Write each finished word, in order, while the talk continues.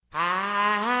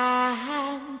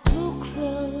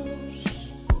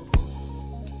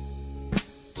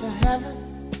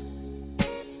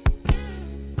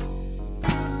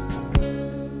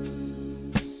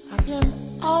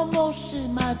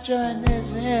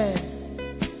journey's end.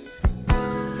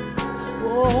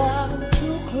 Oh, I'm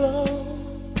too close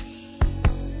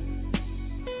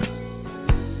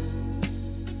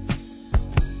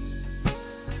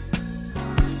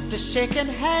to shaking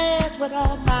hands with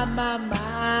all my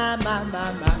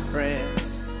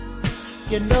friends.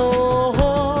 You know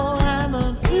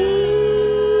I'm too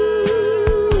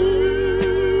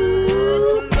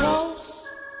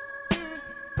close.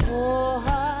 Oh,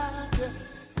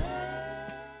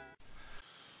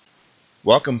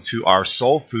 Welcome to our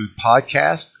Soul Food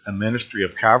Podcast, a ministry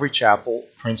of Calvary Chapel,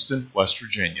 Princeton, West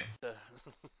Virginia.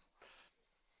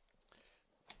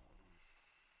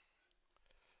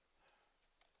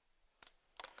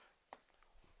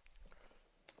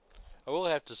 I will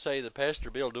have to say that Pastor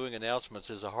Bill doing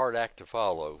announcements is a hard act to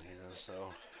follow.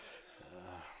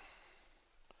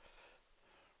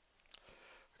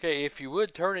 Okay, if you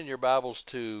would turn in your Bibles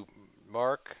to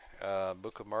Mark,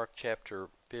 book of Mark, chapter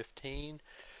 15,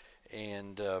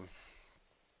 and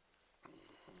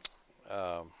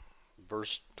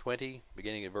verse 20,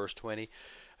 beginning at verse 20.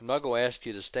 I'm not going to ask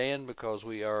you to stand because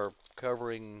we are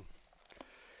covering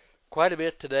quite a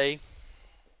bit today,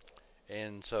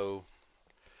 and so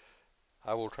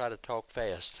I will try to talk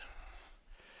fast.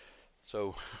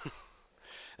 So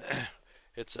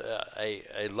it's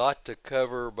a lot to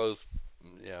cover, both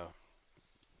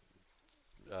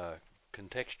uh,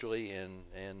 contextually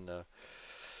and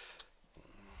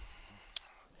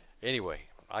anyway,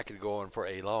 I could go on for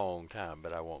a long time,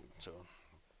 but I won't.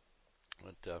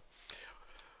 But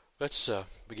let's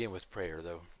begin with prayer,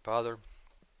 though. Father,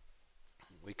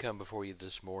 we come before you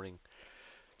this morning,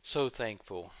 so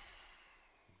thankful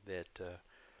that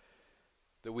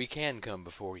we can come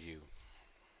before you,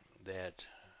 that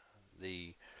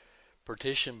the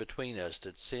partition between us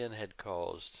that sin had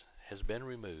caused has been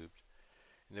removed,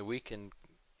 and that we can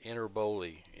enter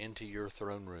boldly into your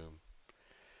throne room,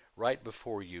 right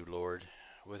before you, Lord,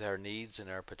 with our needs and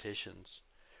our petitions,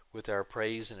 with our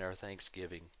praise and our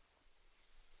thanksgiving.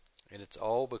 And it's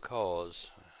all because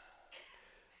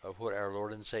of what our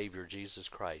Lord and Savior Jesus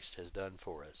Christ has done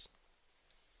for us.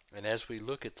 And as we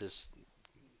look at this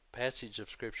passage of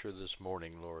Scripture this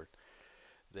morning, Lord,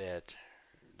 that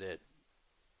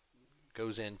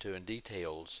goes into and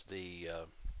details the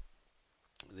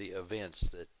events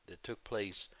that took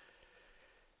place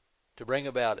to bring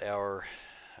about our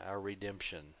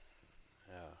redemption,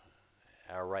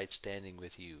 our right standing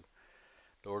with you.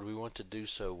 Lord, we want to do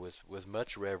so with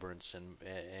much reverence and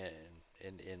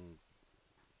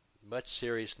much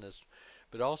seriousness,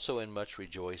 but also in much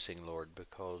rejoicing, Lord,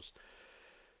 because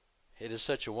it is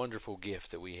such a wonderful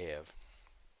gift that we have.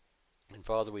 And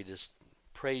Father, we just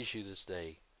praise you this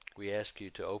day. We ask you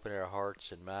to open our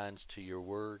hearts and minds to your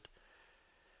word.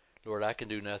 Lord, I can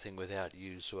do nothing without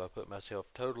you, so I put myself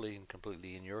totally and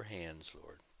completely in your hands,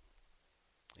 Lord.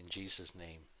 In Jesus'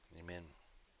 name, amen.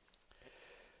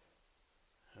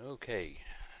 Okay,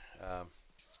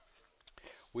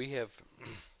 we have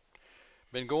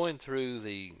been going through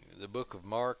the book of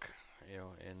Mark,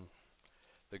 and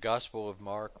the Gospel of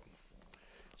Mark.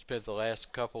 Spent the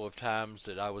last couple of times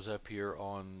that I was up here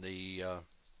on the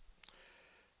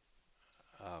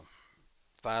uh,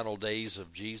 final days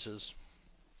of Jesus.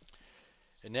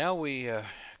 And now we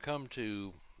come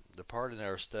to the part in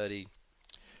our study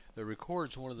that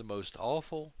records one of the most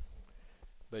awful,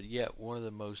 but yet one of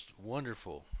the most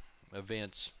wonderful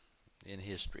events in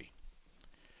history.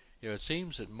 It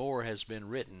seems that more has been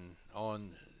written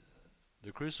on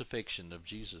the crucifixion of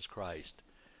Jesus Christ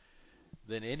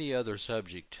than any other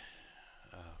subject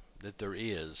uh, that there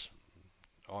is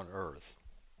on earth.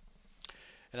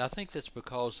 And I think that's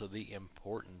because of the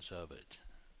importance of it.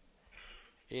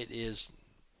 It is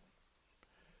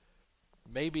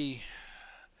maybe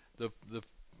the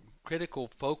critical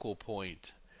focal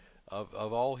point of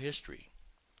all history.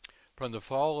 From the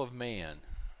fall of man,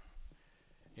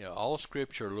 all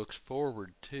Scripture looks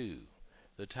forward to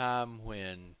the time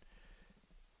when,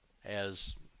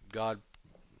 as God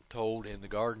told in the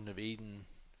Garden of Eden,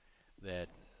 that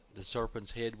the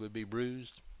serpent's head would be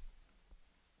bruised.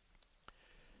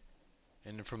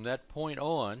 And from that point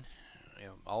on,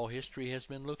 all history has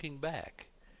been looking back,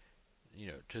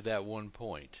 to that one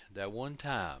point, that one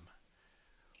time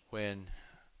when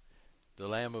the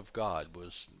Lamb of God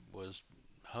was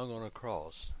hung on a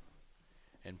cross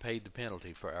and paid the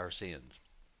penalty for our sins.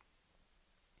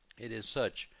 It is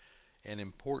such an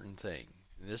important thing.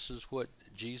 This is what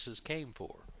Jesus came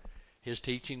for. His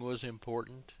teaching was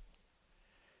important.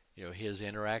 His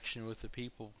interaction with the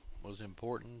people was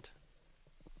important.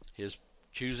 His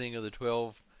choosing of the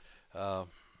 12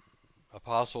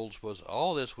 apostles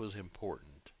all this was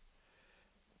important.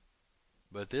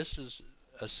 But this is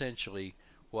essentially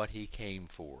what he came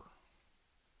for.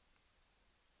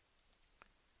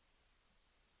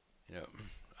 You know,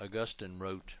 Augustine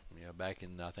wrote, back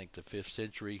in I think the 5th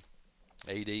century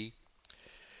A.D.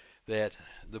 that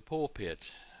the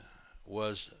pulpit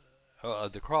was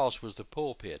the cross was the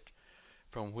pulpit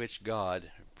from which God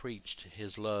preached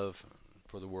his love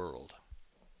for the world.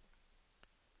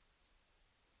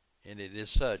 And it is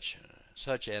such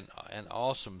an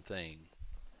awesome thing,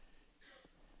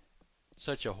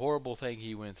 such a horrible thing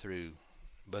he went through,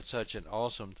 but such an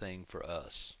awesome thing for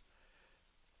us.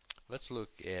 Let's look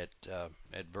at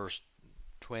verse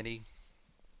 20.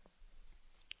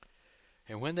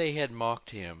 And when they had mocked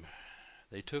him,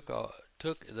 they took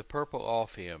the purple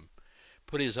off him,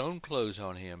 put his own clothes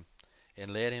on him,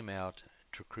 and led him out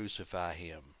to crucify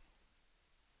him.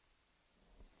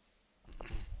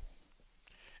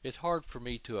 It's hard for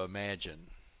me to imagine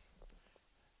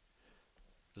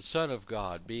the Son of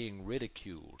God being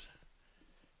ridiculed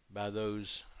by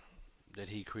those that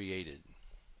he created,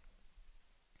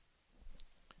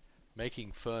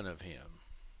 making fun of him,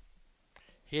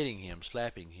 hitting him,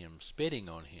 slapping him, spitting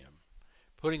on him,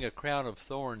 putting a crown of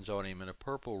thorns on him and a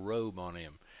purple robe on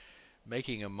him,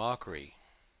 making a mockery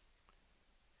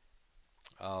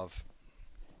of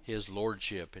his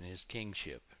lordship and his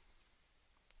kingship.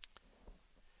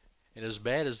 And as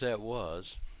bad as that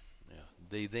was,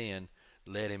 they then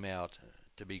led him out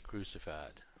to be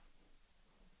crucified.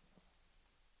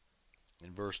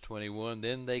 In verse 21,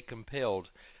 then they compelled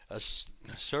a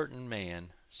certain man,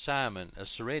 Simon, a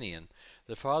Cyrenian,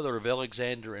 the father of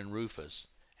Alexander and Rufus,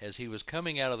 as he was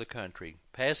coming out of the country,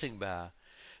 passing by,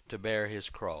 to bear his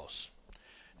cross.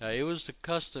 Now it was the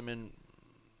custom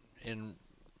in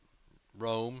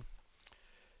Rome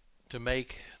to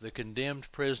make the condemned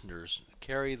prisoners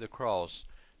carry the cross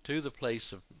to the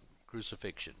place of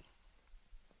crucifixion.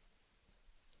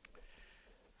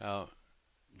 Now,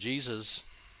 Jesus,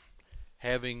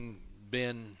 having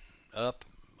been up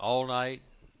all night,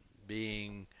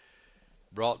 being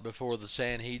brought before the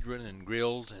Sanhedrin and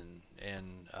grilled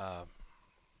and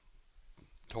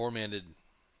tormented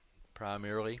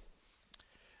primarily,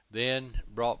 then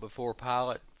brought before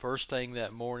Pilate first thing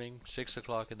that morning, 6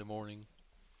 o'clock in the morning,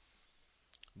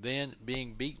 then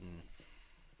being beaten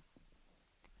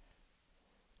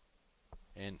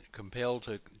and compelled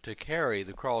to carry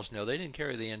the cross. Now, they didn't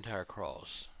carry the entire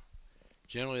cross.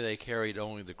 Generally, they carried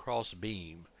only the cross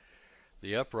beam.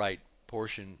 The upright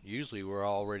portion usually were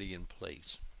already in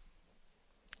place.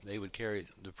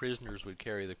 The prisoners would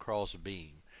carry the cross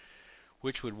beam,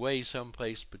 which would weigh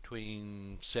someplace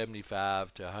between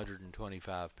 75 to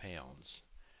 125 pounds.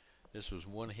 This was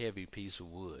one heavy piece of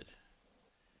wood.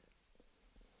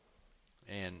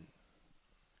 And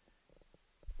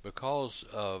because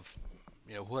of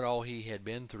what all he had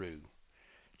been through,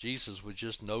 Jesus was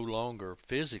just no longer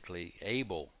physically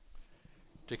able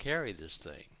to carry this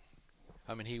thing.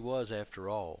 I mean, he was, after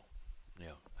all,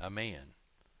 a man.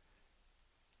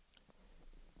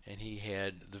 And he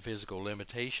had the physical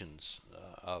limitations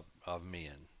of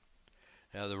men.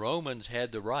 Now, the Romans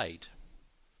had the right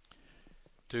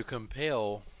to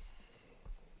compel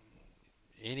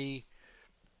any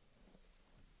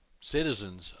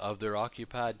citizens of their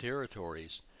occupied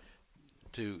territories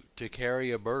to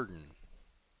carry a burden.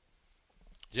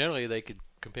 Generally, they could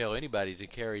compel anybody to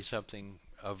carry something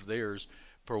of theirs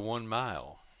for 1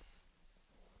 mile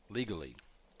legally.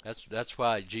 That's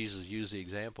why Jesus used the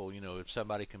example, if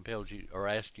somebody compelled you or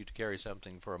asked you to carry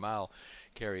something for 1 mile,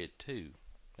 carry it 2.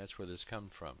 That's where this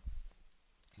comes from.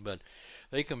 But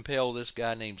they compelled this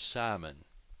guy named Simon,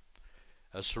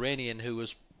 a Cyrenian, who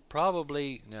was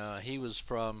probably, he was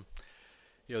from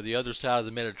the other side of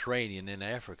the Mediterranean in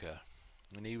Africa,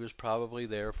 and he was probably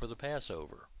there for the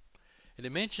Passover. And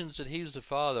it mentions that he was the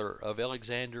father of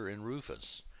Alexander and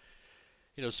Rufus.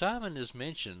 Simon is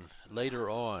mentioned later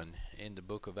on in the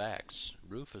book of Acts.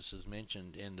 Rufus is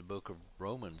mentioned in the book of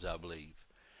Romans, I believe.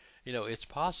 It's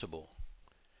possible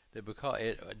that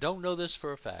I don't know this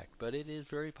for a fact, but it is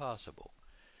very possible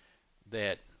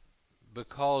that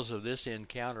because of this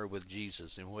encounter with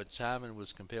Jesus and what Simon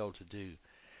was compelled to do,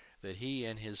 that he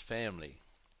and his family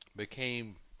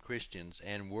became Christians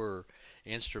and were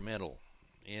instrumental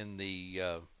in the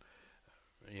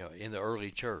in the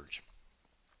early church.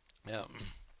 Now,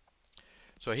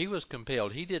 so he was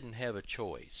compelled. He didn't have a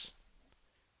choice,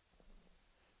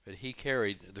 but he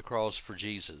carried the cross for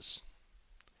Jesus.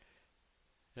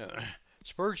 Now,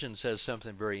 Spurgeon says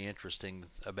something very interesting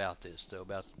about this, though,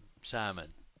 about Simon.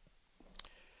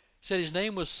 He said his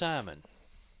name was Simon,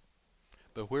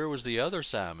 but where was the other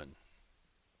Simon?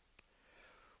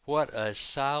 What a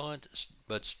silent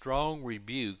but strong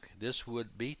rebuke this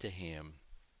would be to him.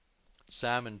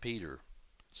 Simon Peter,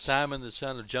 Simon the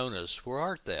son of Jonas, where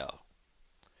art thou?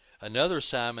 Another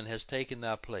Simon has taken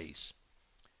thy place.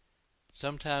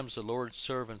 Sometimes the Lord's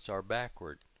servants are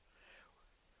backward,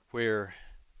 where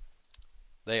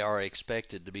they are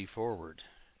expected to be forward,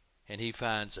 and he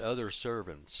finds other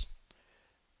servants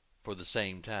for the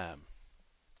same time.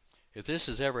 If this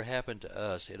has ever happened to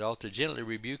us, it ought to gently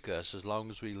rebuke us as long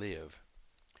as we live.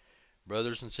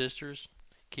 Brothers and sisters,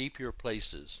 keep your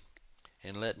places,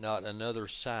 and let not another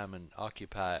Simon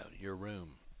occupy your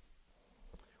room.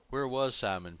 Where was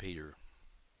Simon Peter?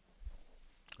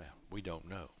 Well, we don't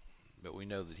know, but we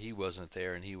know that he wasn't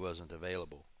there and he wasn't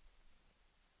available.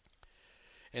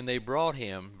 And they brought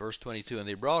him, verse 22, and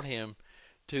they brought him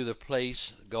to the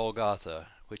place Golgotha,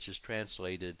 which is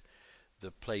translated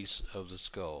the place of the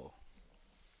skull.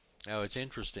 Now it's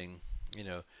interesting,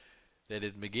 that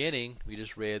at the beginning we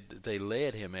just read that they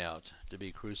led him out to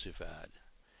be crucified.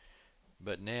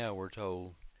 But now we're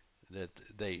told that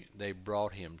they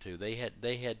brought him to. They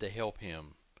had to help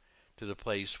him to the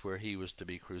place where he was to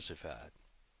be crucified.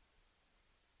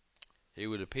 It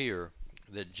would appear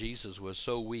that Jesus was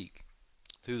so weak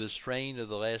through the strain of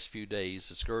the last few days,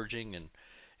 the scourging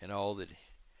and all, that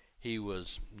he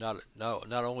was not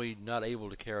only not able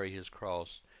to carry his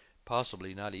cross,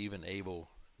 possibly not even able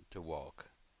to walk.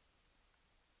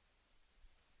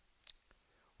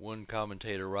 One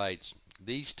commentator writes,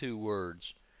 these two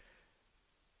words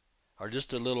are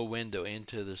just a little window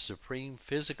into the supreme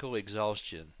physical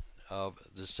exhaustion of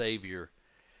the Savior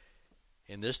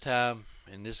in this time,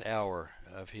 in this hour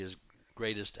of his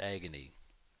greatest agony.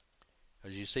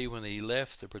 As you see, when he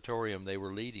left the praetorium, they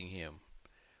were leading him.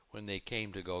 When they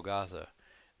came to Golgotha,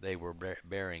 they were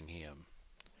bearing him.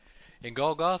 And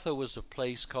Golgotha was a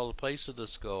place called the place of the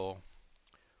skull,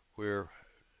 where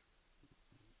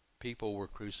people were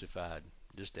crucified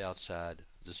just outside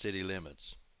the city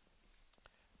limits.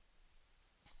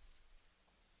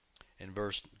 In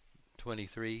verse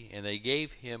 23, and they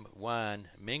gave him wine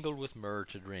mingled with myrrh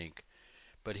to drink,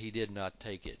 but he did not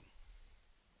take it.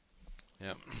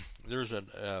 Now, there's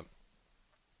a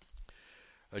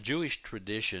Jewish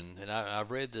tradition, and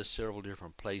I've read this several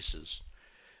different places,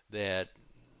 that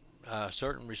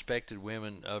certain respected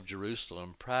women of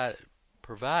Jerusalem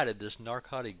provided this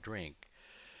narcotic drink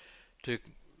to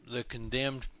the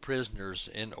condemned prisoners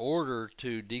in order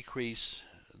to decrease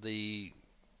their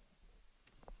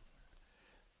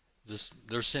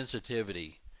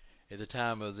sensitivity at the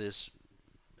time of this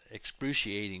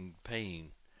excruciating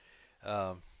pain.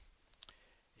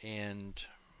 And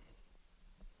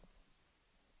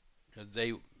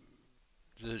the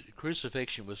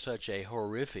crucifixion was such a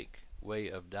horrific way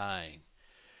of dying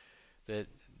that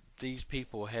these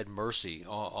people had mercy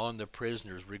on the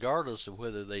prisoners, regardless of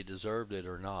whether they deserved it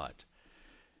or not.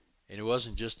 And it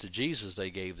wasn't just to Jesus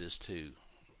they gave this to,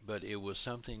 but it was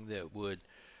something that would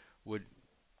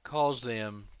cause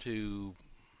them to,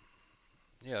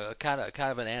 a kind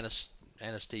of an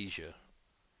anesthesia.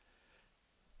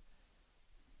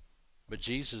 But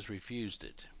Jesus refused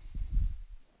it.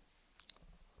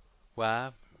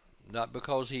 Why? Not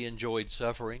because he enjoyed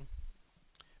suffering,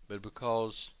 but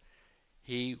because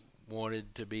he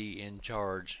wanted to be in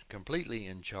charge, completely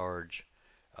in charge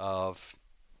of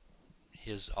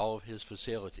all of his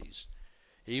facilities.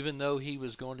 Even though he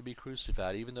was going to be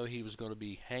crucified, even though he was going to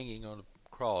be hanging on a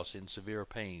cross in severe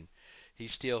pain, he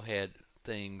still had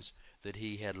things that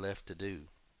he had left to do.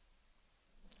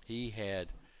 He had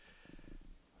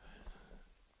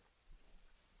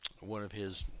one of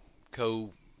his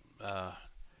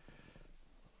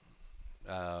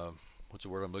what's the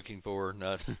word I'm looking for?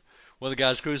 Not one of the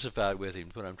guys crucified with him.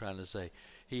 Is what I'm trying to say.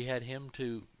 He had him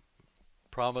to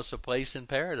promise a place in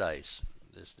paradise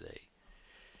this day.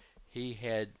 He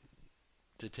had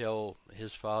to tell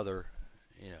his Father,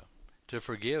 to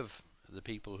forgive the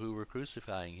people who were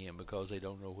crucifying him because they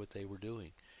don't know what they were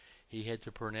doing. He had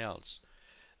to pronounce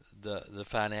the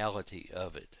finality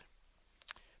of it.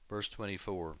 Verse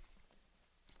 24.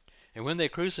 And when they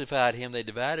crucified him, they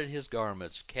divided his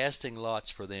garments, casting lots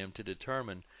for them to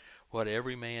determine what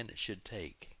every man should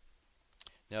take.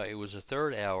 Now it was the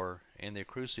third hour, and they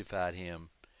crucified him,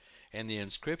 and the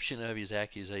inscription of his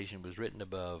accusation was written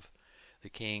above, the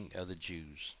King of the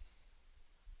Jews.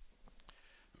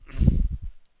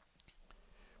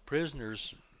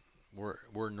 Prisoners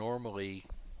were normally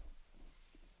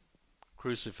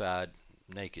crucified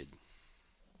naked.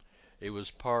 It was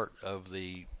part of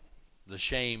the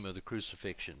shame of the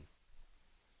crucifixion.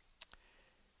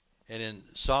 And in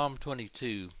Psalm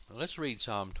 22, let's read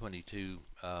Psalm 22,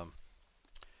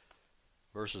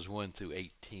 verses 1 through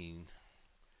 18.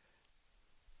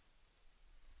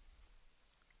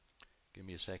 Give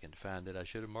me a second to find it. I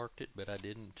should have marked it, but I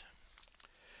didn't.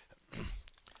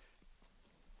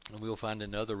 And we'll find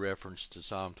another reference to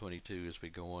Psalm 22 as we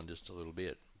go on just a little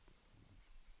bit.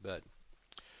 But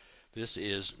this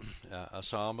is a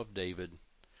psalm of David.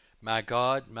 My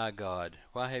God,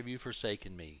 why have you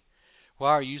forsaken me?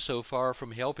 Why are you so far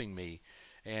from helping me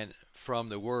and from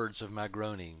the words of my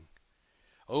groaning?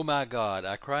 O my God,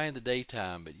 I cry in the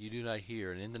daytime, but you do not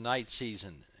hear, and in the night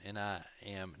season, and I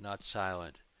am not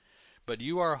silent. But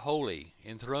you are holy,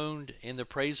 enthroned in the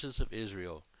praises of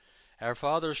Israel. Our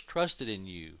fathers trusted in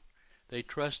you. They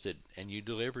trusted, and you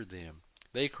delivered them.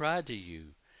 They cried to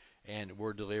you, and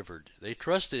were delivered. They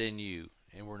trusted in you,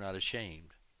 and were not ashamed.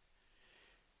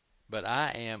 But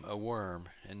I am a worm,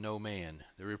 and no man,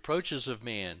 the reproaches of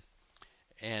men,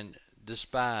 and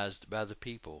despised by the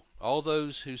people. All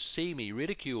those who see me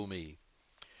ridicule me.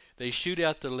 They shoot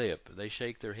out the lip, they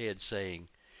shake their heads, saying,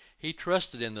 He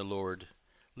trusted in the Lord.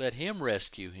 Let him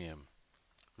rescue him.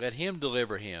 Let him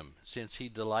deliver him, since he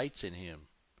delights in him.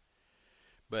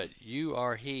 But you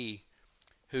are he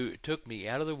who took me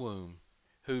out of the womb,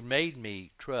 who made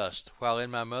me trust while in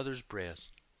my mother's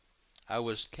breast. I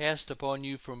was cast upon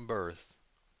you from birth,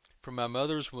 from my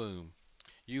mother's womb.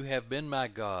 You have been my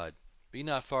God. Be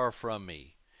not far from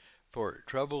me, for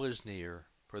trouble is near,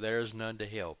 for there is none to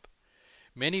help.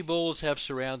 Many bulls have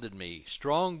surrounded me.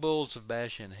 Strong bulls of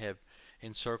Bashan have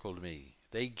encircled me.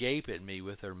 They gape at me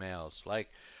with their mouths, like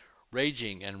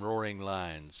raging and roaring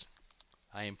lions.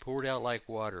 I am poured out like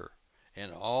water,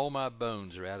 and all my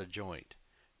bones are out of joint.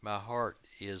 My heart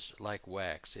is like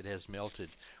wax, it has melted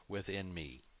within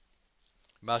me.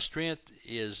 My strength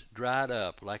is dried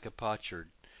up like a potsherd,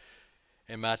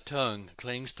 and my tongue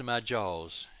clings to my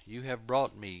jaws. You have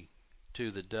brought me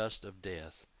to the dust of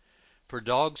death. For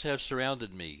dogs have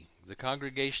surrounded me. The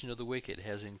congregation of the wicked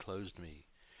has enclosed me.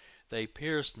 They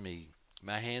pierced me,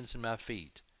 my hands and my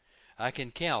feet. I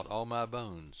can count all my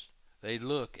bones. They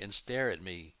look and stare at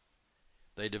me.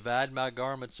 They divide my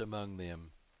garments among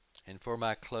them, and for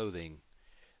my clothing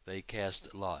they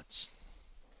cast lots.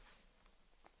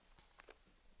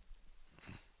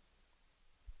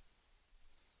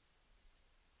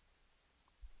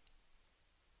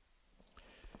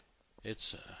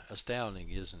 It's astounding,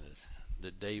 isn't it,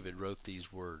 that David wrote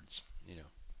these words,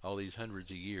 all these hundreds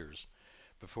of years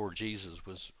before Jesus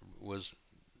was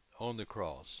on the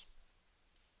cross.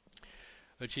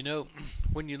 But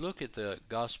when you look at the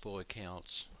gospel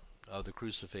accounts of the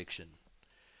crucifixion,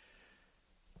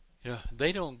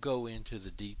 they don't go into the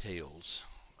details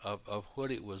of what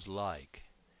it was like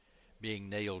being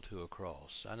nailed to a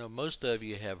cross. I know most of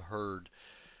you have heard,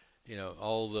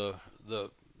 all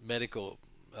the medical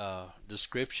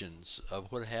descriptions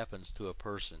of what happens to a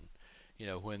person,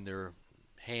 when their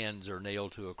hands are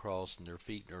nailed to a cross and their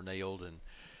feet are nailed,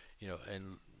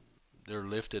 and they're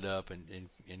lifted up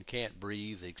and can't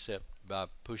breathe except by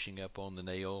pushing up on the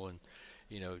nail, and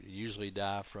usually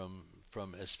die from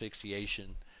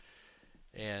asphyxiation,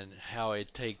 and how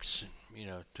it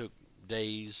took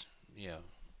days,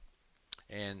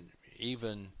 and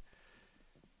even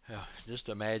just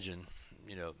imagine,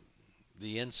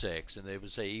 the insects, and they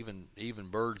would say even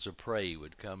birds of prey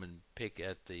would come and pick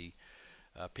at the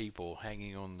people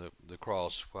hanging on the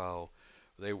cross while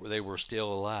they were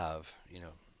still alive,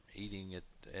 eating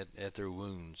at their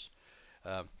wounds.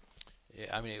 Uh,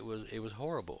 I mean, it was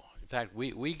horrible. In fact,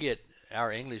 we get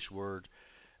our English word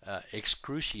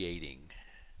excruciating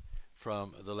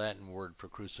from the Latin word for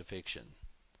crucifixion.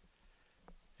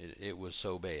 It was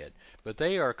so bad. But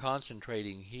they are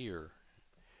concentrating here,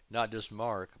 not just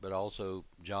Mark, but also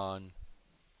John,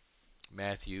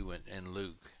 Matthew, and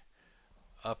Luke,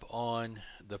 up on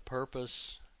the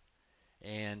purpose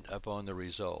and upon the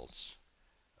results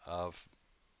of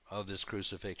this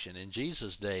crucifixion. In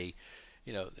Jesus' day,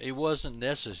 it wasn't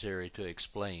necessary to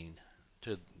explain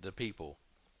to the people,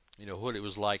 what it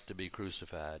was like to be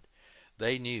crucified.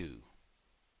 They knew,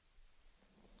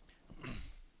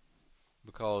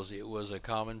 because it was a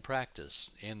common practice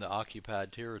in the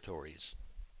occupied territories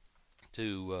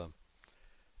to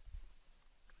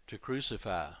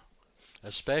crucify,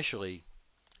 especially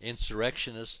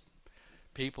insurrectionists,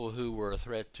 people who were a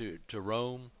threat to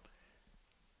Rome.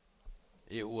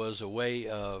 It was a way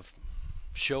of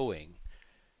showing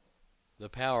the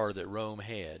power that Rome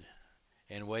had,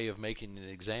 and way of making an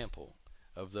example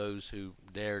of those who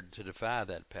dared to defy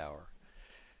that power.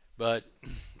 But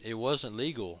it wasn't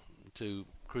legal to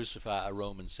crucify a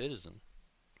Roman citizen,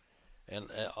 and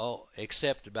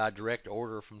except by direct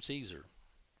order from Caesar,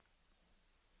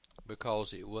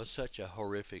 because it was such a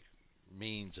horrific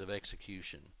means of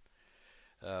execution.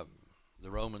 Uh,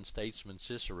 the Roman statesman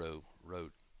Cicero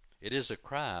wrote, "It is a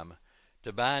crime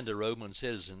to bind a Roman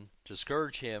citizen. To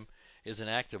scourge him is an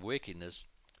act of wickedness.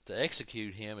 To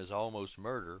execute him is almost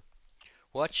murder.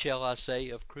 What shall I say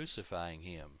of crucifying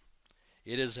him?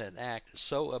 It is an act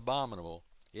so abominable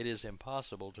it is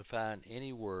impossible to find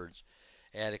any words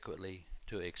adequately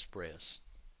to express."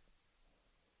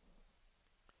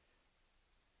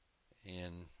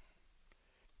 And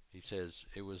he says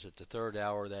it was at the third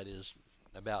hour, that is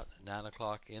about 9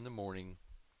 o'clock in the morning,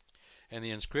 and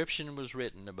the inscription was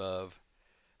written above,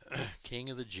 "King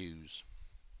of the Jews."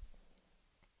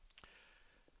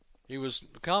 It was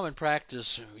common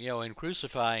practice, in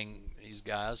crucifying these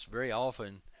guys very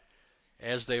often.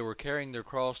 As they were carrying their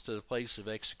cross to the place of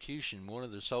execution, one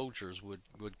of the soldiers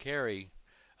would carry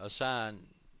a sign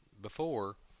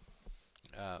before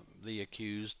the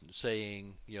accused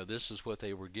saying, this is what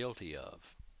they were guilty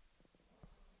of.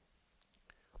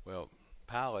 Well,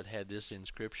 Pilate had this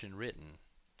inscription written,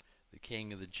 "The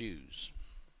King of the Jews."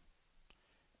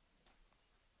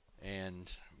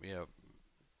 And,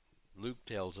 Luke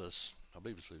tells us, I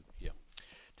believe it's Luke,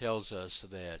 tells us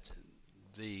that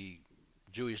the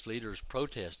Jewish leaders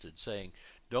protested, saying,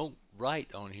 "Don't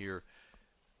write on here,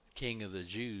 King of the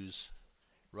Jews.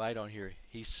 Write on here,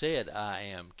 he said, I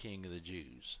am King of the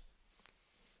Jews."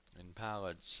 And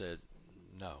Pilate said,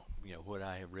 "No, what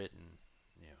I have written,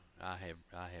 I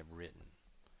have written."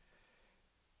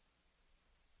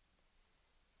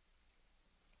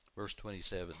 Verse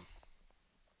 27.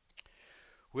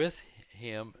 With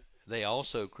him they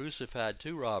also crucified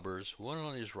two robbers, one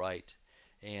on his right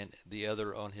and the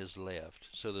other on his left.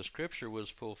 So the scripture was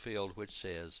fulfilled which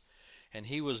says, "And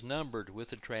he was numbered with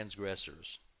the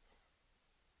transgressors."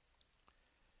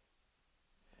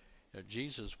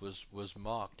 Jesus was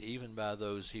mocked even by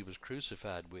those he was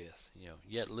crucified with.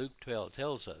 Yet Luke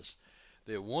tells us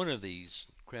that one of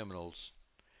these criminals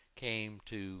came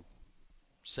to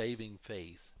saving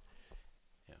faith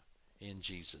in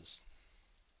Jesus.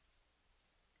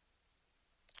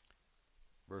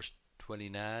 Verse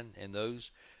 29, "And those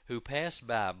who passed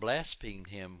by blasphemed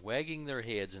him, wagging their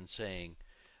heads and saying,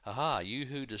 'Aha, you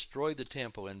who destroyed the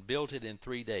temple and built it in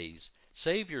 3 days,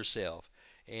 save yourself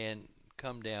and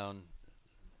come down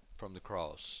from the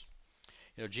cross.'"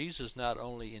 Jesus not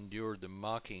only endured the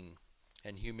mocking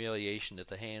and humiliation at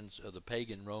the hands of the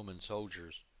pagan Roman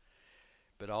soldiers,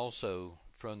 but also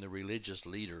from the religious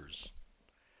leaders.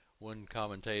 One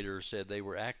commentator said they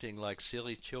were acting like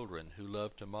silly children who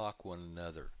loved to mock one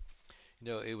another.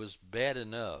 It was bad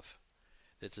enough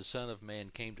that the Son of Man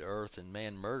came to earth and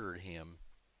man murdered him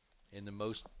in the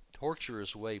most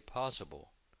torturous way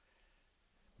possible,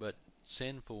 but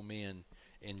sinful men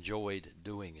enjoyed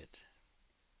doing it.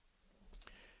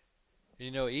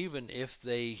 Even if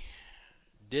they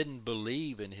didn't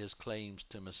believe in his claims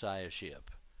to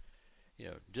messiahship,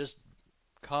 just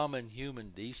common human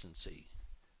decency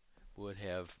would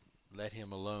have let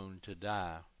him alone to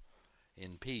die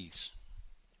in peace,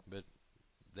 but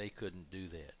they couldn't do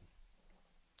that.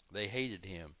 They hated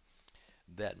him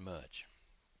that much.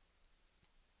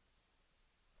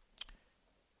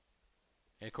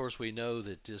 And of course, we know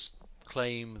that this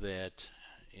claim that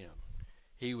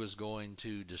he was going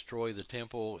to destroy the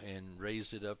temple and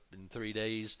raise it up in 3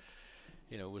 days,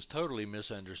 was totally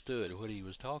misunderstood what he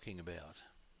was talking about.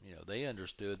 They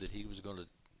understood that he was going to,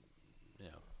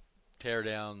 tear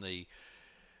down the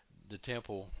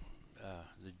temple,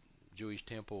 the Jewish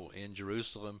temple in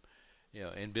Jerusalem,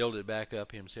 and build it back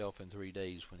up himself in 3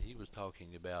 days, when he was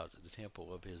talking about the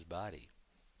temple of his body,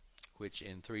 which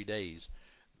in 3 days,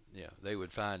 they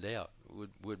would find out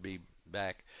would be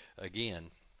back again.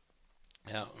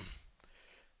 Now,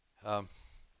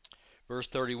 verse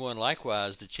 31,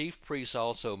 "Likewise the chief priests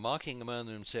also, mocking among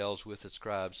themselves with the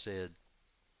scribes, said,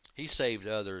 He saved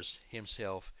others,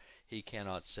 himself he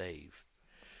cannot save."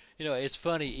 It's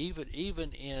funny,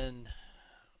 even in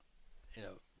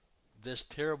this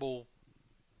terrible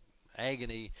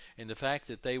agony and the fact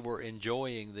that they were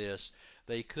enjoying this,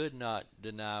 they could not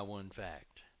deny one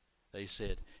fact. They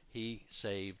said, "He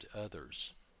saved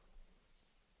others."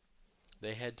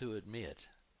 They had to admit,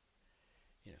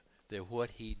 that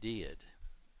what he did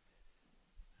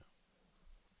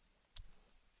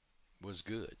was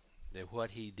good, that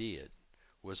what he did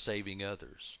was saving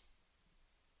others.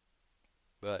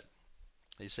 But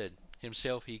they said,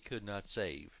 himself he could not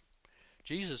save.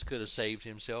 Jesus could have saved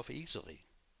himself easily.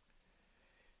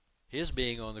 His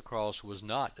being on the cross was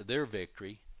not their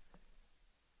victory.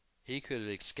 He could have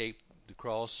escaped the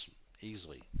cross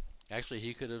easily. Actually,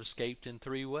 he could have escaped in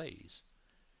 3 ways.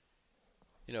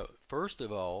 First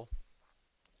of all,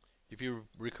 If you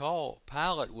recall,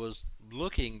 Pilate was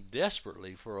looking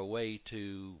desperately for a way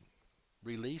to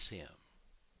release him.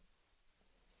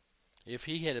 If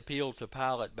he had appealed to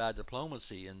Pilate by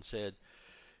diplomacy and said,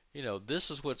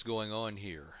 this is what's going on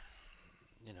here.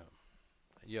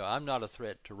 I'm not a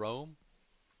threat to Rome.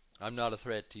 I'm not a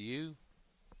threat to you.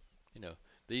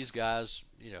 These guys,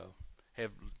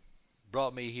 have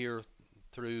brought me here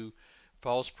through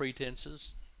false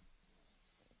pretenses.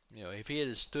 If he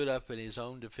had stood up in his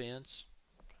own defense,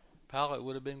 Pilate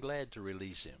would have been glad to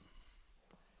release him.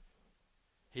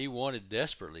 He wanted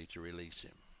desperately to release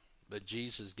him, but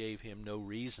Jesus gave him no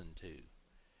reason to.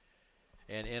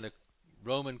 And in a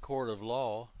Roman court of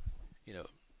law,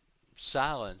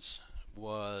 silence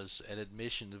was an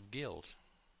admission of guilt.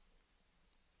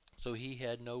 So he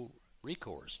had no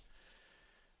recourse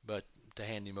but to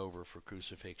hand him over for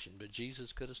crucifixion. But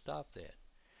Jesus could have stopped that.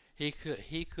 He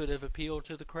could have appealed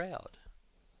to the crowd.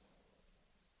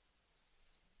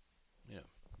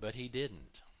 But he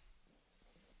didn't.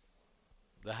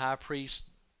 The high priest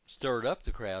stirred up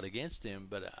the crowd against him,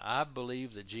 but I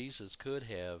believe that Jesus could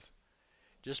have,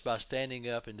 just by standing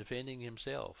up and defending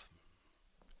himself,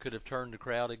 could have turned the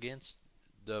crowd against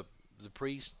the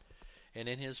priest and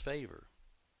in his favor.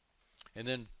 And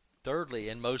then thirdly,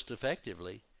 and most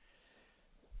effectively,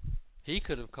 he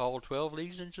could have called 12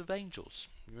 legions of angels.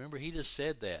 Remember, he just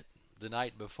said that the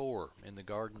night before in the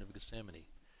Garden of Gethsemane,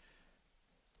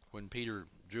 when Peter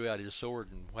drew out his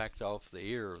sword and whacked off the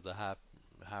ear of the high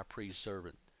priest's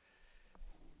servant.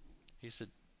 He said,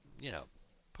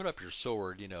 put up your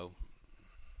sword,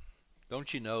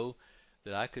 Don't you know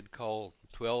that I could call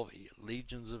 12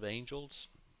 legions of angels?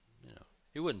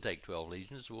 It wouldn't take 12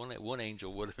 legions. One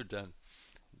angel would have done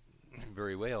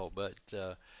very well, but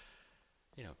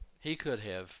he could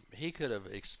have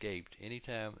escaped any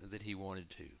time that he wanted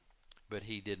to, but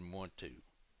he didn't want to.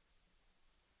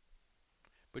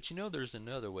 But there's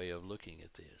another way of looking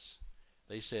at this.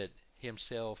 They said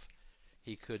himself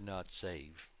he could not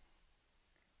save.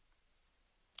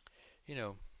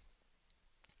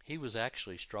 He was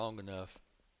actually strong enough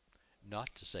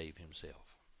not to save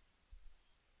himself.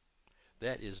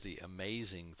 That is the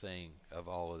amazing thing of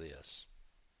all of this.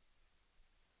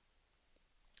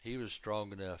 He was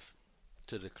strong enough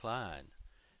to decline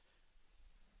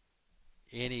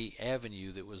any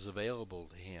avenue that was available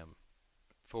to him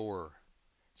for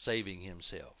saving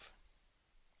himself.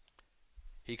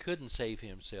 He couldn't save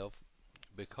himself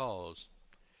because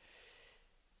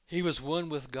he was one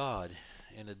with God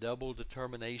in a double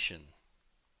determination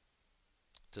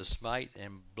to smite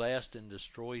and blast and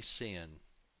destroy sin,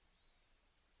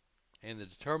 and the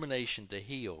determination to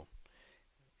heal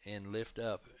and lift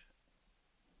up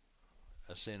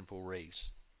a sinful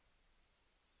race.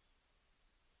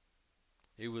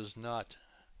 It was not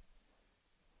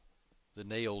the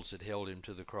nails that held him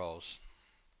to the cross.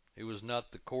 It was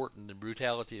not the court and the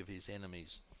brutality of his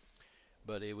enemies,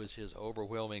 but it was his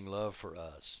overwhelming love for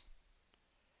us.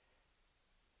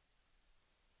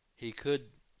 He could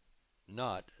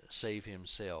not save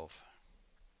himself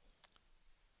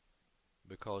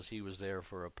because he was there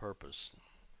for a purpose.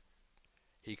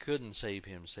 He couldn't save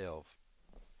himself,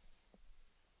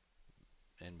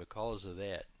 and because of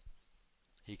that,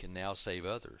 he can now save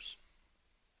others.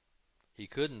 He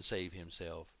couldn't save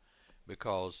himself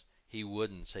because he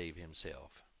wouldn't save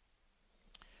himself.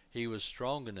 He was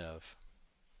strong enough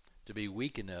to be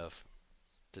weak enough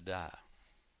to die.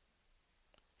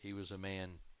 He was a man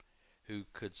who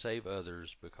could save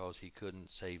others because he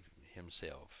couldn't save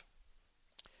himself.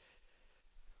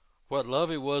 What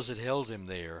love it was that held him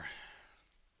there.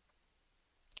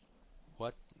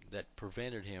 What that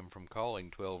prevented him from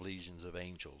calling 12 legions of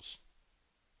angels.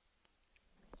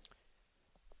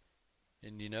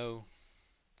 And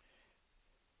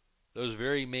those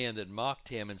very men that mocked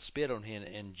him and spit on him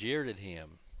and jeered at him,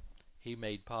 he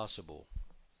made possible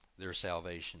their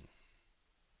salvation.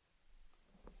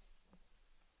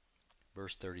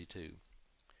 Verse 32.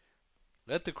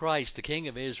 Let the Christ, the King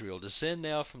of Israel, descend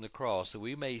now from the cross, that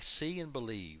we may see and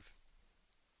believe.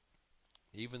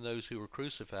 Even those who were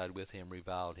crucified with him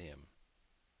reviled him.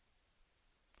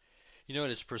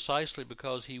 And it's precisely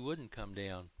because he wouldn't come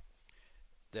down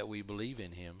that we believe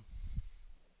in him.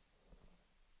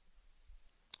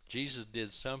 Jesus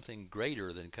did something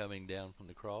greater than coming down from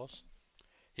the cross.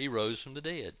 He rose from the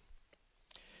dead.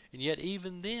 And yet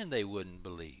even then they wouldn't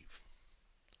believe.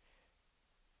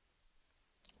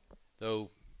 Though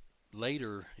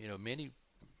later, many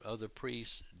other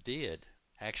priests did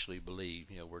actually believe.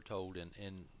 We're told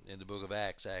in the book of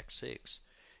Acts 6,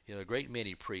 a great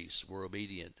many priests were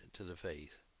obedient to the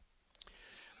faith.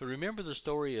 But remember the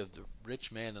story of the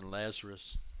rich man and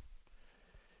Lazarus?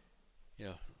 You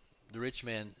know, the rich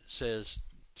man says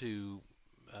to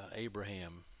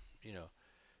Abraham, you know,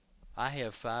 I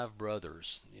have 5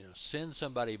 brothers. You know, send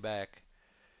somebody back,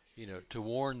 you know, to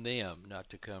warn them not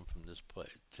to come from this place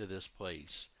to this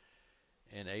place.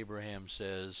 And Abraham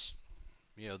says,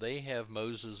 you know, they have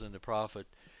Moses and the prophet.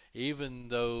 Even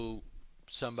though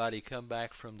somebody come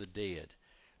back from the dead,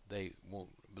 they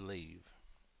won't believe.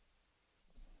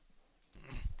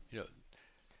 You know,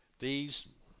 these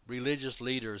religious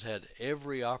leaders had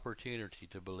every opportunity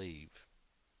to believe,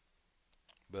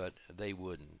 but they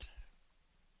wouldn't.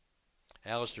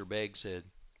 Alistair Begg said,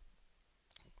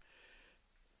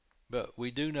 but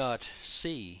we do not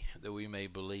see that we may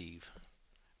believe,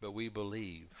 but we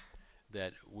believe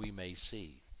that we may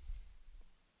see.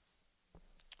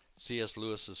 C.S.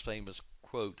 Lewis's famous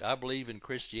quote, I believe in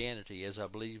Christianity as I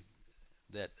believe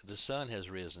that the sun has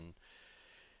risen,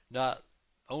 not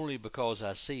only because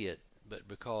I see it, but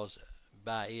because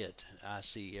by it I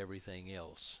see everything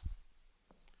else.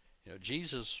 You know,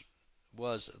 Jesus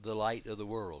was the light of the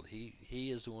world.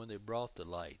 He is the one that brought the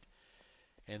light.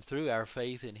 And through our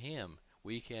faith in him,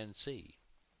 we can see.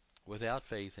 Without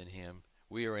faith in him,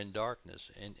 we are in darkness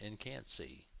and can't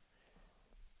see.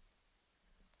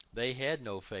 They had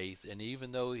no faith, and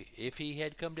even though if he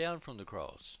had come down from the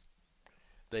cross,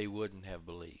 they wouldn't have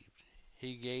believed.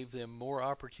 He gave them more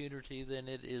opportunity than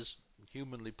it is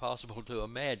humanly possible to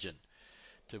imagine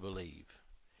to believe.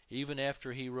 Even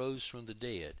after he rose from the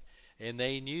dead, and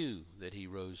they knew that he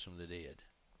rose from the dead,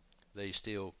 they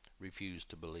still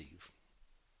refused to believe.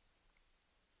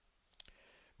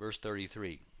 Verse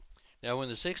 33. Now when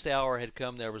the 6th hour had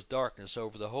come, there was darkness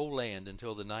over the whole land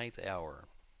until the 9th hour.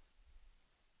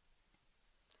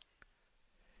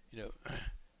 You know,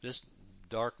 this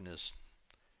darkness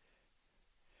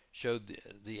showed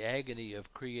the agony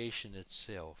of creation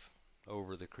itself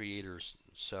over the Creator's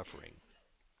suffering.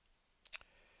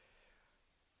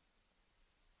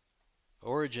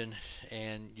 Origen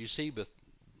and Eusebius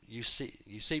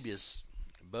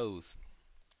both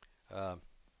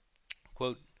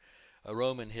quote a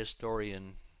Roman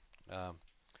historian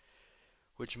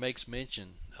which makes mention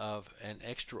of an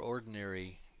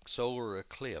extraordinary solar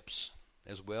eclipse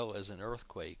as well as an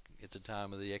earthquake at the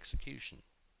time of the execution.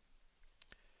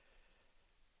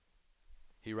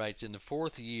 He writes, in the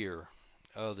 4th year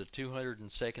of the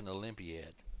 202nd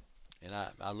Olympiad, and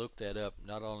I looked that up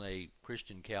not on a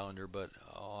Christian calendar but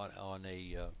on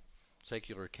a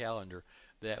secular calendar,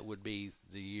 that would be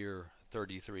the year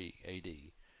 33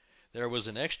 AD. There was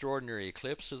an extraordinary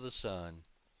eclipse of the sun.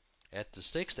 At the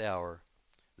 6th hour,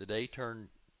 the day turned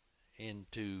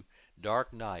into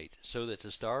dark night, so that the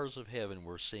stars of heaven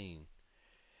were seen,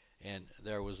 and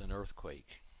there was an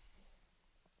earthquake.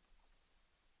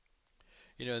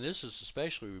 You know, this is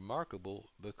especially remarkable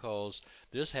because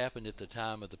this happened at the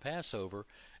time of the Passover,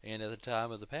 and at the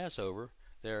time of the Passover,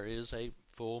 there is a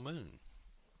full moon.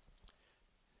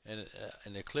 And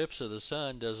an eclipse of the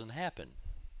sun doesn't happen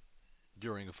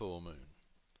during a full moon.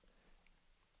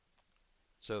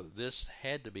 So this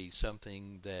had to be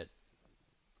something that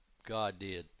God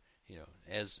did, you know,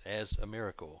 as a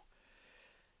miracle.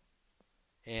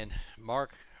 And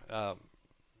Mark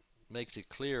makes it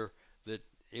clear that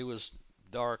it was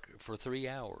dark for 3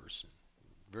 hours,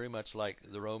 very much like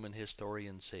the Roman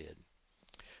historian said.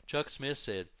 Chuck Smith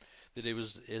said that it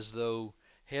was as though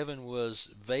heaven was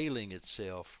veiling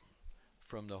itself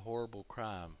from the horrible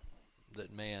crime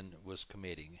that man was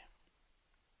committing.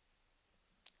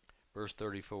 Verse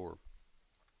 34.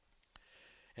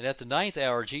 And at the 9th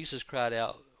hour Jesus cried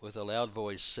out with a loud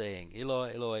voice, saying,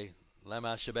 Eloi, Eloi,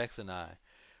 lama sabachthani,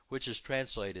 which is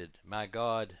translated, my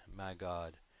God,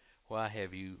 why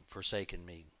have you forsaken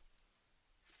me?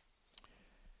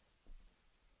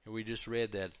 We just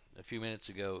read that a few minutes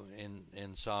ago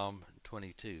in Psalm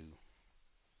 22.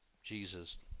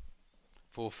 Jesus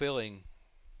fulfilling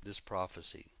this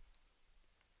prophecy.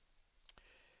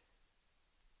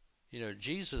 You know,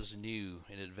 Jesus knew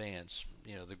in advance,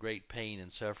 you know, the great pain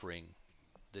and suffering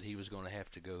that he was going to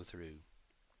have to go through.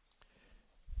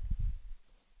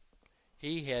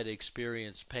 He had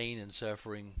experienced pain and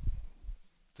suffering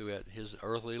throughout his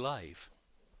earthly life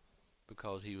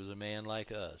because he was a man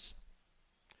like us.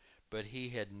 But he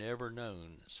had never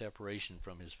known separation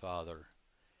from his Father.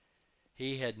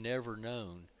 He had never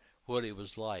known what it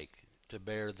was like to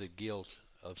bear the guilt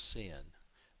of sin,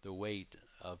 the weight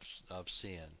of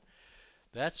sin.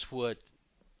 That's what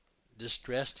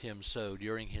distressed him so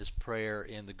during his prayer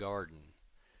in the garden,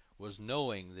 was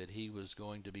knowing that he was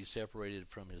going to be separated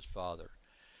from his Father,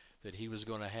 that he was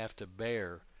going to have to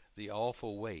bear the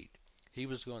awful weight.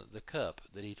 The cup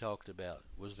that he talked about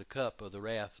was the cup of the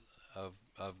wrath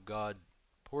of God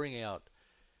pouring out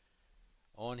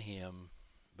on him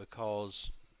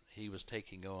because he was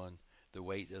taking on the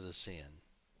weight of the sin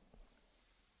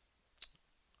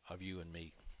of you and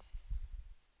me.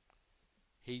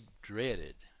 He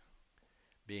dreaded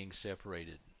being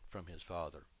separated from his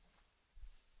Father.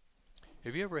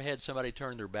 Have you ever had somebody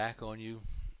turn their back on you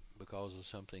because of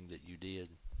something that you did?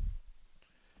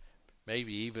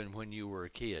 Maybe even when you were a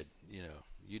kid,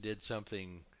 you did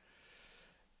something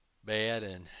bad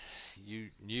and you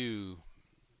knew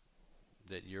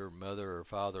that your mother or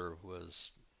father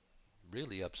was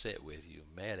really upset with you,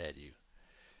 mad at you,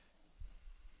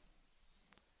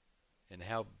 and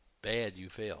how bad you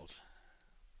felt.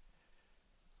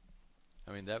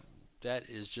 I mean, that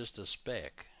is just a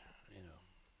speck,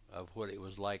 of what it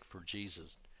was like for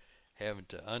Jesus, having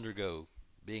to undergo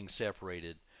being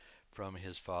separated from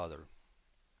his Father.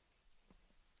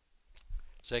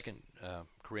 Second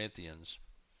Corinthians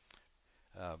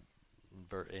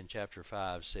in chapter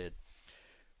 5 said,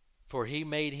 "For he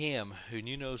made him who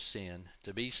knew no sin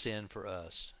to be sin for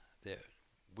us, that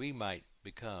we might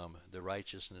become the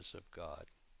righteousness of God."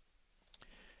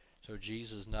 So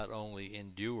Jesus not only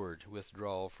endured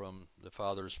withdrawal from the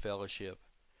Father's fellowship,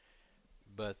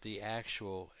 but the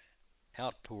actual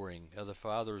outpouring of the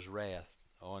Father's wrath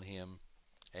on him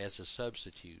as a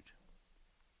substitute,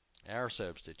 our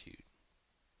substitute.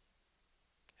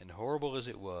 And horrible as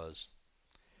it was,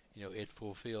 it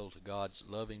fulfilled God's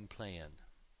loving plan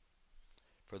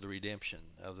for the redemption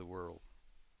of the world.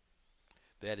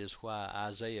 That is why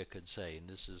Isaiah could say, and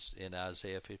this is in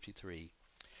Isaiah 53,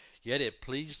 "Yet it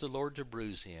pleased the Lord to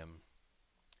bruise him.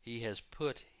 He has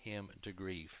put him to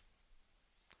grief.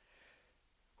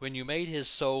 When you made his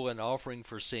soul an offering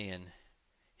for sin,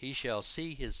 he shall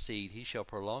see his seed, he shall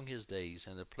prolong his days,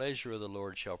 and the pleasure of the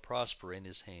Lord shall prosper in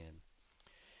his hand.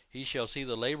 He shall see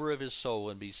the labor of his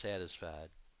soul and be satisfied.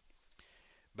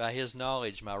 By his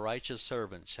knowledge my righteous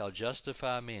servant shall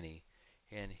justify many,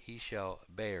 and he shall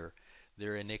bear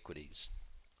their iniquities.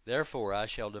 Therefore I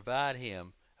shall divide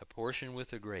him a portion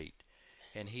with the great,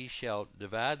 and he shall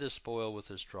divide the spoil with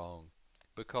the strong,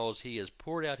 because he has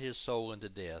poured out his soul into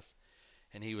death,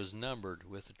 and he was numbered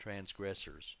with the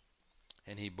transgressors.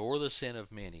 And he bore the sin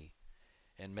of many,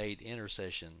 and made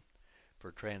intercession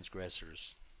for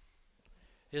transgressors."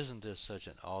 Isn't this such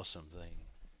an awesome thing?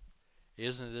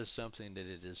 Isn't this something that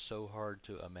it is so hard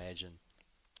to imagine?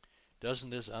 Doesn't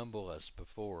this humble us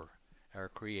before our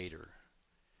Creator,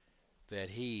 that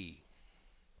he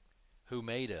who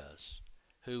made us,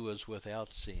 who was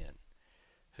without sin,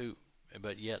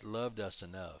 but yet loved us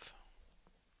enough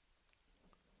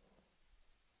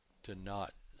to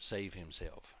not save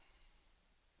himself?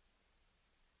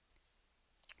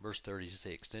 Verse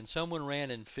 36, "Then someone ran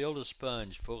and filled a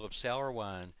sponge full of sour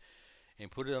wine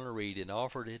and put it on a reed and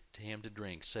offered it to him to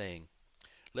drink, saying,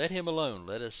 'Let him alone.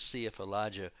 Let us see if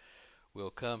Elijah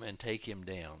will come and take him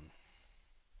down.'"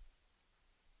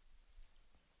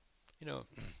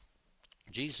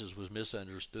 Jesus was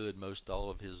misunderstood most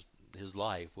all of his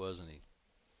life, wasn't he?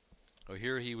 Well,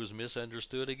 here he was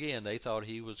misunderstood again. They thought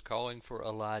he was calling for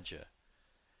Elijah.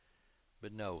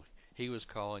 But no, he was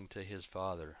calling to his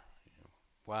Father.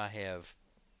 "Why have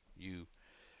you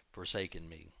forsaken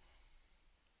me?"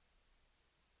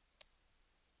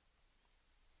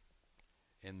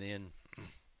 And then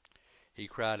he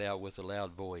cried out with a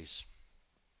loud voice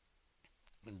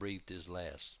and breathed his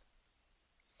last.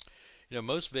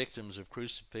 Most victims of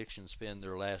crucifixion spend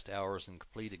their last hours in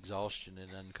complete exhaustion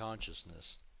and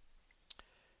unconsciousness.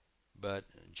 But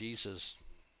Jesus,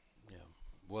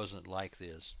 wasn't like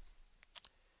this.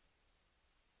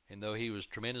 And though he was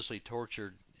tremendously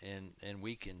tortured and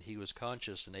weakened, he was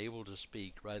conscious and able to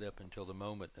speak right up until the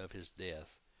moment of his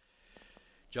death.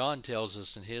 John tells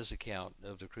us in his account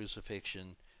of the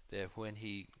crucifixion that when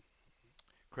he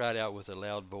cried out with a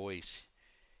loud voice,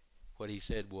 what he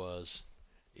said was,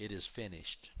 "It is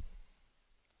finished."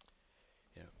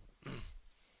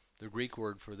 The Greek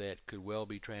word for that could well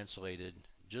be translated,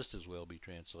 just as well be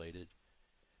translated,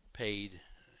 paid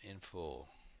in full.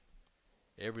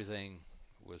 Everything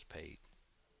was paid.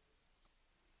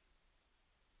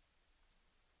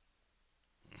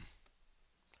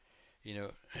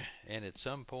 And at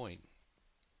some point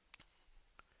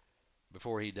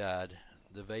before he died,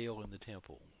 the veil in the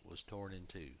temple was torn in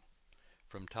two,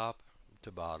 from top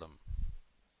to bottom.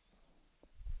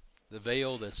 The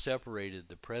veil that separated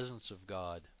the presence of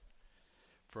God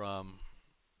from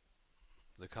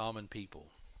the common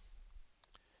people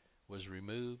was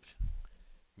removed,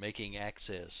 making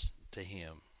access to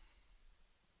him,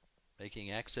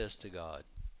 making access to God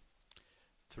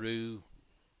through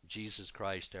Jesus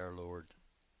Christ our Lord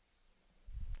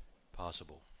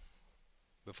possible.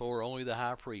 Before, only the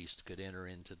high priest could enter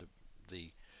into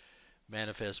the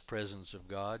manifest presence of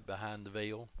God behind the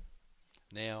veil.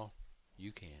 Now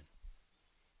you can.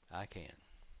 I can.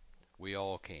 We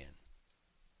all can.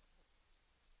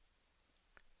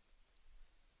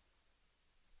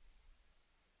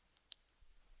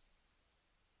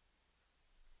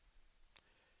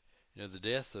 You know, the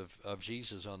death of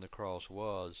Jesus on the cross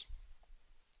was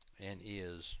and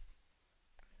is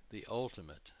the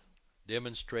ultimate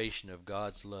demonstration of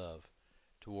God's love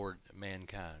toward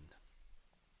mankind.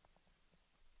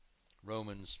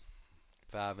 Romans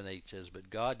 5 and 8 says, "But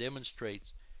God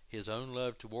demonstrates his own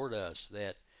love toward us,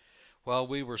 that while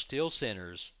we were still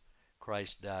sinners,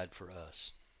 Christ died for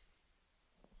us."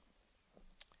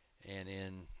 And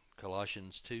in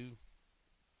Colossians 2,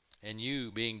 "And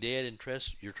you, being dead in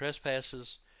your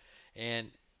trespasses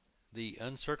and the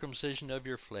uncircumcision of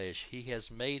your flesh, he has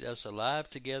made us alive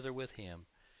together with him,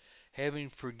 having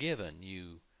forgiven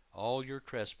you all your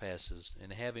trespasses,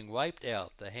 and having wiped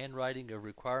out the handwriting of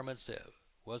requirements that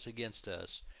was against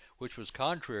us, which was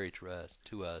contrary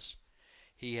to us,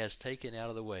 he has taken out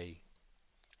of the way,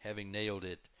 having nailed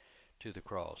it to the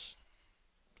cross."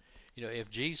 You know, if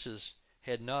Jesus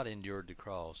had not endured the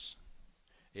cross,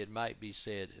 it might be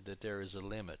said that there is a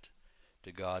limit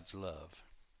to God's love,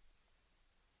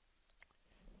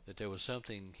 that there was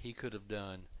something he could have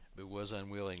done but was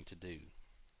unwilling to do.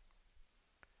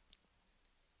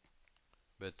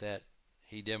 But that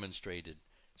he demonstrated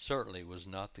certainly was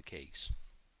not the case.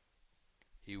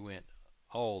 He went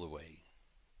all the way.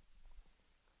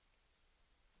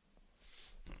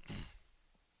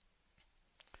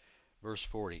 Verse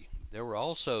 40, "There were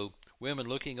also women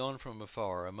looking on from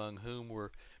afar, among whom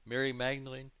were Mary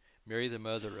Magdalene, Mary the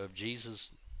mother of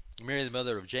James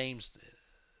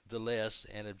the Less,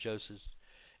 and of Joseph,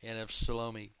 and of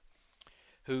Salome,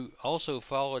 who also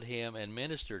followed him and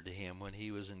ministered to him when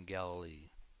he was in Galilee."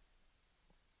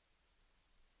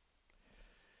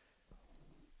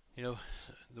 You know,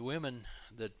 the women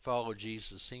that followed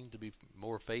Jesus seemed to be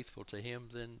more faithful to him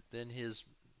than his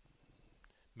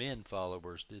men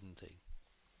followers, didn't they?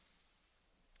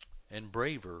 And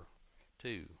braver,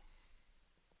 too.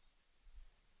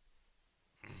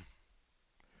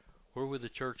 Where would the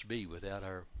church be without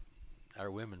our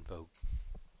women folk,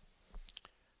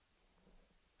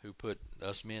 who put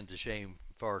us men to shame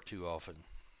far too often?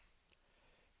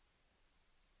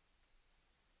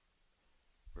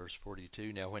 Verse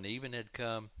 42, "Now when even had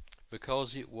come,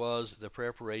 because it was the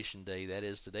preparation day, that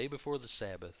is, the day before the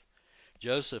Sabbath,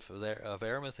 Joseph of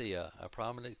Arimathea, a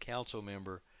prominent council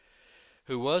member,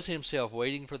 who was himself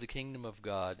waiting for the kingdom of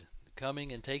God,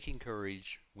 coming and taking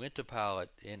courage, went to Pilate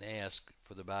and asked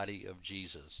for the body of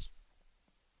Jesus."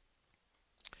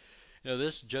 You know,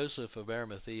 this Joseph of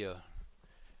Arimathea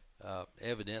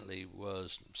evidently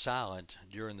was silent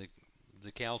during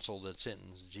the council that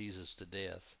sentenced Jesus to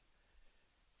death.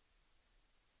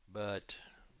 But,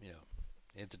 you know,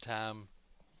 at the time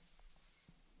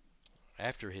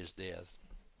after his death,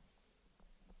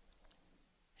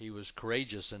 he was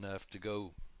courageous enough to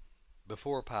go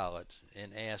before Pilate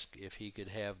and ask if he could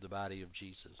have the body of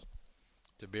Jesus,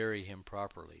 to bury him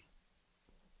properly.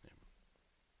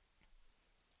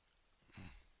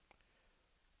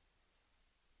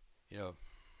 You know,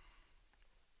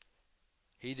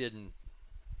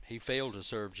 he failed to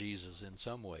serve Jesus in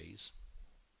some ways,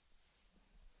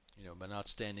 you know, by not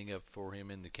standing up for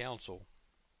him in the council,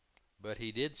 but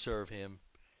he did serve him,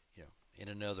 you know, in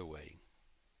another way.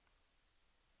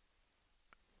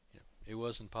 You know, it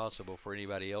wasn't possible for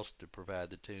anybody else to provide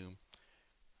the tomb,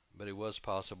 but it was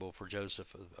possible for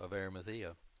Joseph of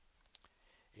Arimathea.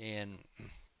 And,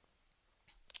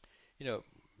 you know,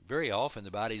 very often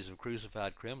the bodies of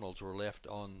crucified criminals were left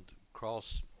on the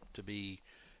cross to be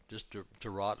just to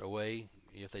rot away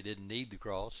if they didn't need the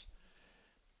cross,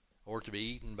 or to be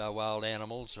eaten by wild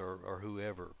animals or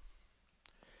whoever.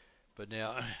 But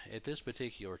now, at this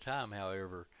particular time,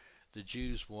 however, the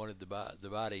Jews wanted the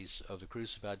bodies of the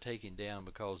crucified taken down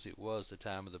because it was the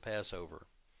time of the Passover.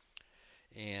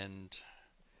 And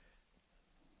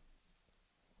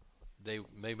they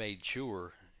made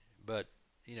sure, but,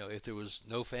 you know, if there was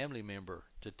no family member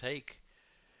to take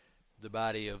the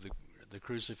body of the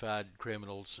crucified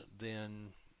criminals,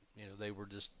 then, you know, they were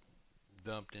just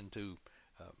dumped into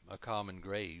a common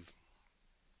grave,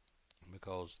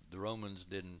 because the Romans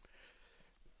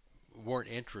weren't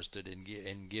interested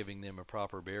in giving them a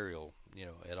proper burial, you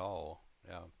know, at all.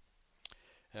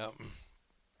 Now,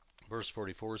 verse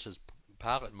 44 says,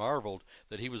 "Pilate marveled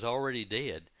that he was already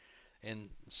dead, and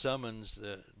summons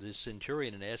the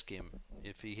centurion and asked him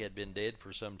if he had been dead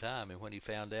for some time. And when he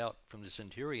found out from the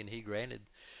centurion, he granted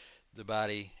the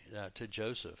body to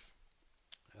Joseph.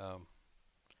 Um,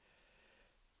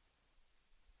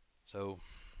 so,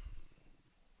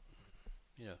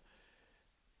 you know,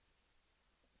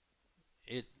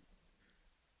 it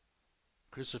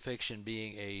crucifixion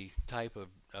being a type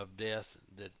of death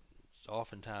that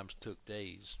oftentimes took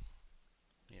days.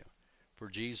 You know, for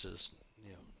Jesus,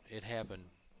 it happened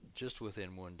just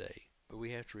within one day. But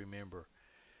we have to remember,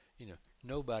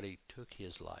 nobody took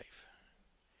his life.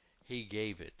 He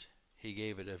gave it. He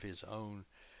gave it of his own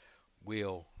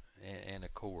will and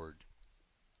accord.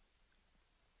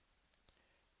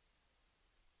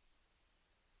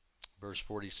 Verse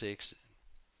 46,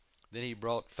 then he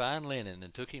brought fine linen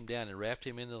and took him down and wrapped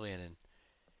him in the linen.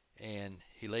 And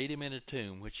he laid him in a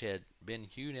tomb which had been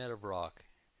hewn out of rock,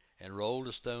 and rolled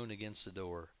a stone against the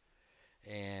door.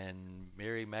 And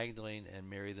Mary Magdalene and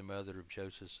Mary the mother of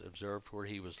Joseph observed where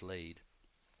he was laid.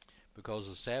 Because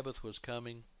the Sabbath was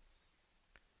coming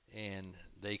and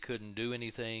they couldn't do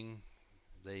anything,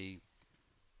 they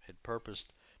had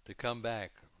purposed to come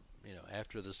back,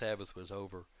 after the Sabbath was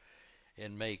over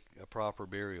and make a proper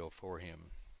burial for him.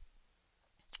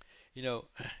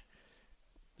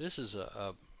 This is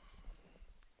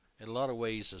in a lot of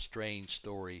ways a strange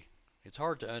story. It's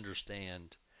hard to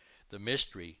understand the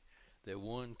mystery that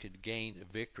one could gain a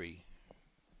victory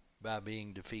by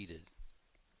being defeated,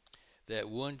 that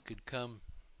one could come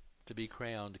to be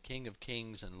crowned King of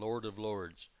Kings and Lord of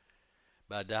Lords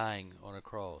by dying on a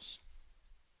cross.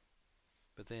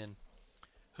 But then,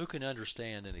 who can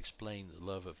understand and explain the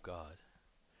love of God?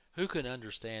 Who can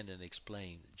understand and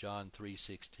explain John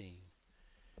 3:16?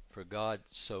 For God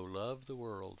so loved the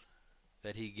world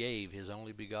that he gave his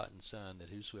only begotten Son, that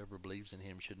whosoever believes in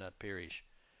him should not perish,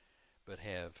 but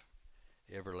have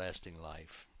everlasting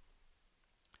life.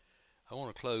 I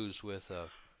want to close with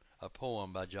a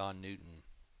poem by John Newton.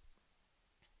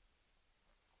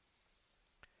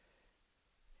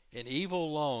 In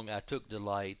evil long I took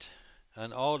delight,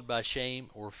 unawed by shame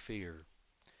or fear,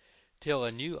 till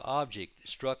a new object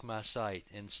struck my sight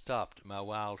and stopped my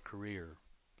wild career.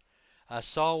 I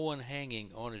saw one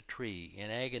hanging on a tree in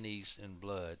agonies and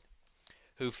blood,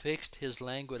 who fixed his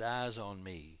languid eyes on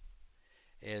me,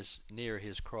 as near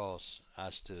his cross I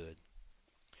stood.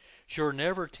 Sure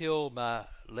never till my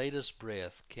latest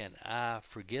breath can I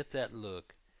forget that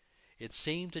look. It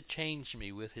seemed to change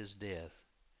me with his death,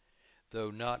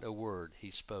 though not a word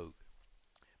he spoke.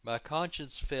 My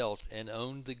conscience felt and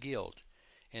owned the guilt,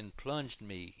 and plunged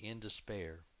me in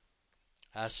despair.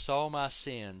 I saw my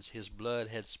sins his blood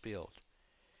had spilt,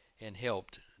 and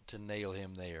helped to nail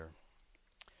him there.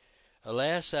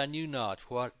 Alas, I knew not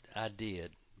what I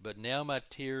did, but now my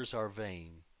tears are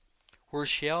vain. Where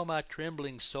shall my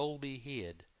trembling soul be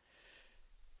hid?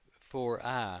 For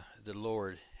I the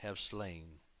Lord have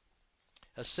slain.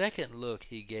 A second look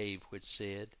he gave, which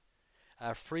said,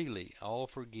 I freely all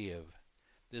forgive.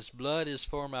 This blood is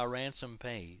for my ransom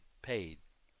paid.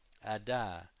 I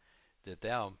die, that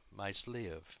thou mightst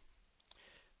live.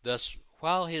 Thus,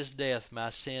 while his death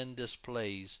my sin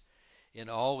displays in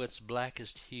all its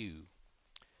blackest hue,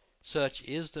 such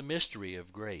is the mystery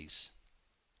of grace,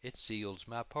 it seals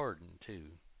my pardon too.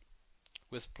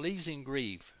 With pleasing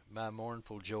grief my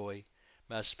mournful joy,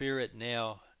 my spirit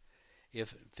now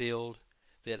if filled,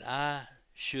 that I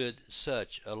should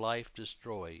such a life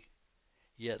destroy,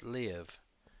 yet live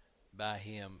by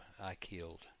him I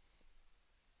killed.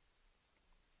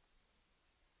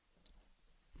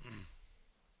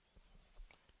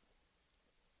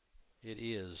 It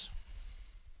is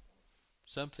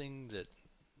something that,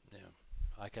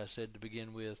 like I said to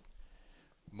begin with,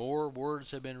 more words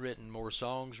have been written, more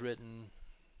songs written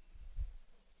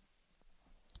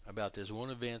about this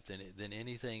one event than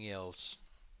anything else,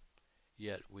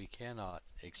 yet we cannot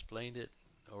explain it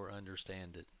or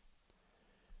understand it,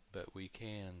 but we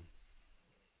can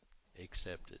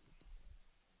accept it.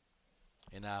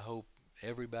 And I hope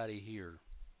everybody here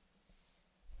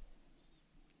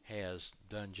has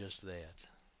done just that,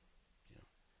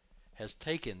 has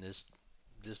taken this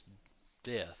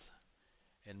death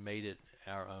and made it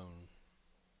our own.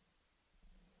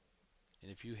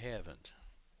 And if you haven't,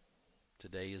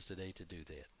 today is the day to do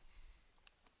that.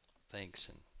 Thanks,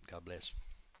 and God bless.